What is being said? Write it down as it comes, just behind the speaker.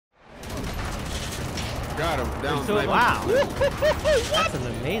Got him. Down. Wow. That's an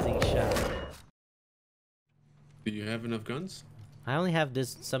amazing shot. Do you have enough guns? I only have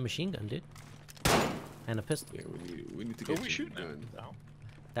this submachine gun, dude. And a pistol. Yeah, we need to get you a gun.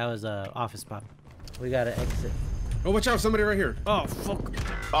 That was office pop. We gotta exit. Oh, watch out! Somebody right here. Oh fuck!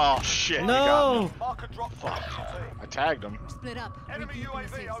 Oh shit! No! Fuck! I tagged him. Split up. Enemy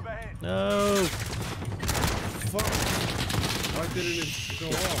UAV overhead. No! Fuck! Why didn't it go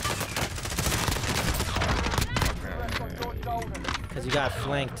off? Because you got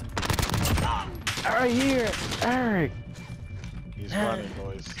flanked. Right here, Eric. He's running,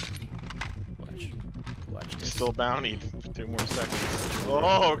 boys. Watch He's this. still bounty. 2 more seconds.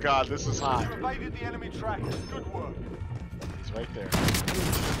 Oh god, this is hot. Evaded the enemy track. Good work. He's right there.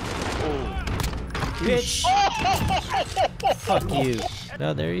 Oh. Bitch! Fuck you.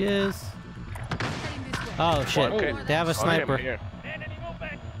 No, there he is. Oh shit. Okay. They have a sniper.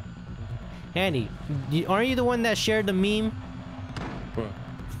 Andy, aren't you the one that shared the meme? What?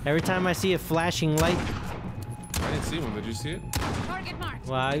 Every time I see a flashing light. I didn't see one. Did you see it? Target marked.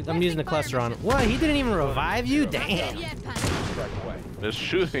 Well, I'm using the cluster on it. What? He didn't even revive you? Damn. They're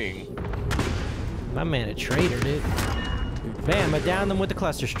shooting. My man a traitor, dude. Bam, I downed them with the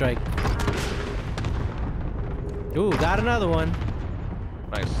cluster strike. Ooh, got another one.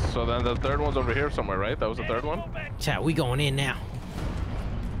 Nice. So then the third one's over here somewhere, right? That was the third one? Chat, we going in now.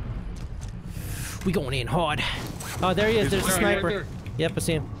 We going in hard. Oh, there he is. There's a sniper. Right there. Yep, I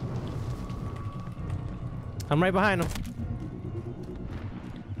see him. I'm right behind him.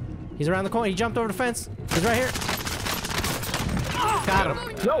 He's around the corner. He jumped over the fence. He's right here. Got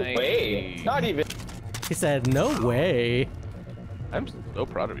him. No way. Not even. He said, no way. I'm so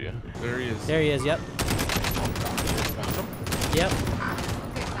proud of you. There he is. There he is. Yep. Yep.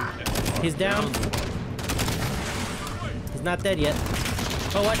 He's down. He's not dead yet.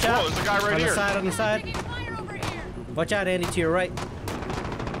 Oh, watch out. Oh, there's a guy right on here. the side, on the side. Watch out, Andy, to your right.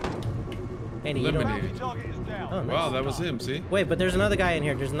 Andy, you don't... Eliminated. Target is down. Oh, nice. Wow, that was him. See? Wait, but there's another guy in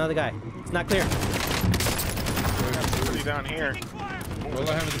here. There's another guy. It's not clear. Somebody down here. Well,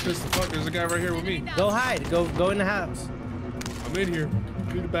 I have the pistol. Fuck, there's a guy right here with me. Go hide. Go in the house. I'm in here.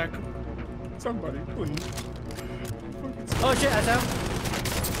 Need the back. Somebody, please. Oh shit, I saw him.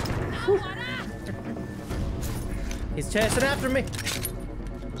 He's chasing after me.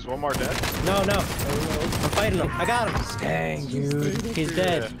 Is one more dead? No. I'm fighting him. I got him. Dang, dude. He's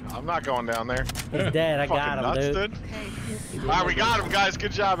dead. Yeah, I'm not going down there. He's dead. I got him, Fucking dude. nuts, dude. Alright, we got him, guys.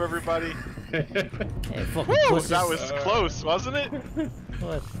 Good job, everybody. Hey, fuck, Woo, that was close, wasn't it?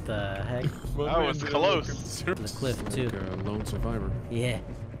 What the heck? That was close. The cliff, too. Like a lone survivor. Yeah.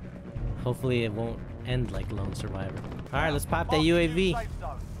 Hopefully it won't end like Lone Survivor. Alright, let's pop that UAV.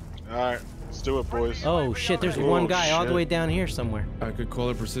 Alright, let's do it, boys. Oh shit, there's Oh, one guy all the shit. way down here somewhere. I could call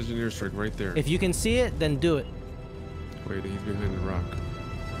a precision airstrike right there. If you can see it, then do it. Wait, he's behind the rock.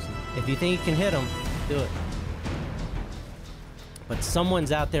 If you think you can hit him, do it. But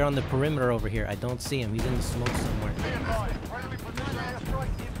someone's out there on the perimeter over here. I don't see him. He's in the smoke somewhere. Friendly precision airstrike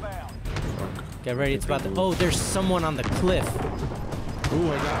inbound. Get ready, it's about to... Oh, there's someone on the cliff.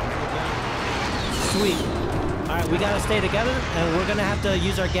 Ooh, I got him. Sweet. Alright, we gotta stay together, and we're gonna have to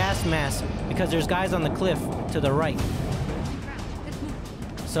use our gas mask, because there's guys on the cliff to the right.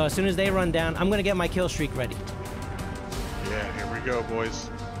 So as soon as they run down, I'm gonna get my kill streak ready. Yeah, here we go, boys.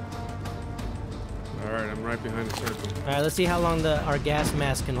 Alright, I'm right behind the circle. Alright, let's see how long our gas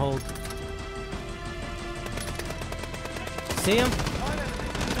mask can hold. See him?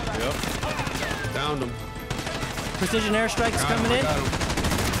 Yep. Downed him. Precision airstrike's Got him, coming I in. got him.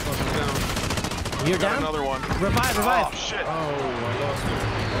 Fuck him down. You're Got down? another one. Revive. Oh, shit. Oh, I lost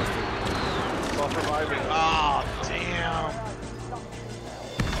it. Self-reviving. Ah, damn.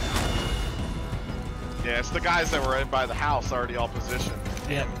 Yeah, it's the guys that were in by the house already all positioned.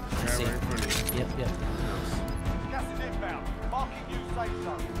 Yep. I Guy see. right in front of you. Yep. Gas is inbound. Marking you safe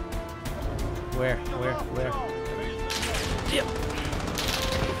zone. Where? Yep.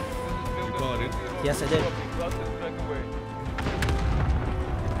 You call it in? Yes, I did.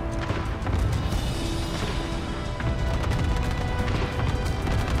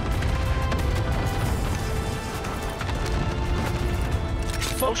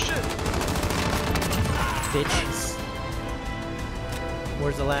 Oh, shit. Bitch.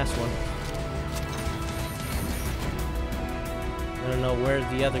 Where's the last one? I don't know where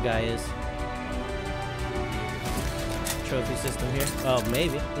the other guy is. Trophy system here. Oh,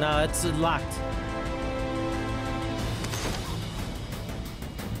 maybe. No, it's locked.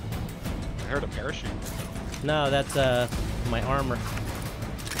 I heard a parachute. No, that's my armor.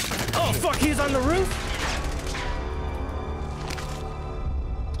 Oh fuck, he's on the roof?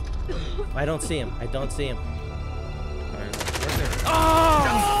 I don't see him. I don't see him.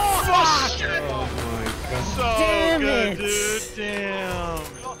 Oh, fuck! So Damn good, it. dude. Damn.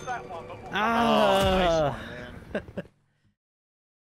 We lost that one, but we'll Oh, nice Ah. one, man.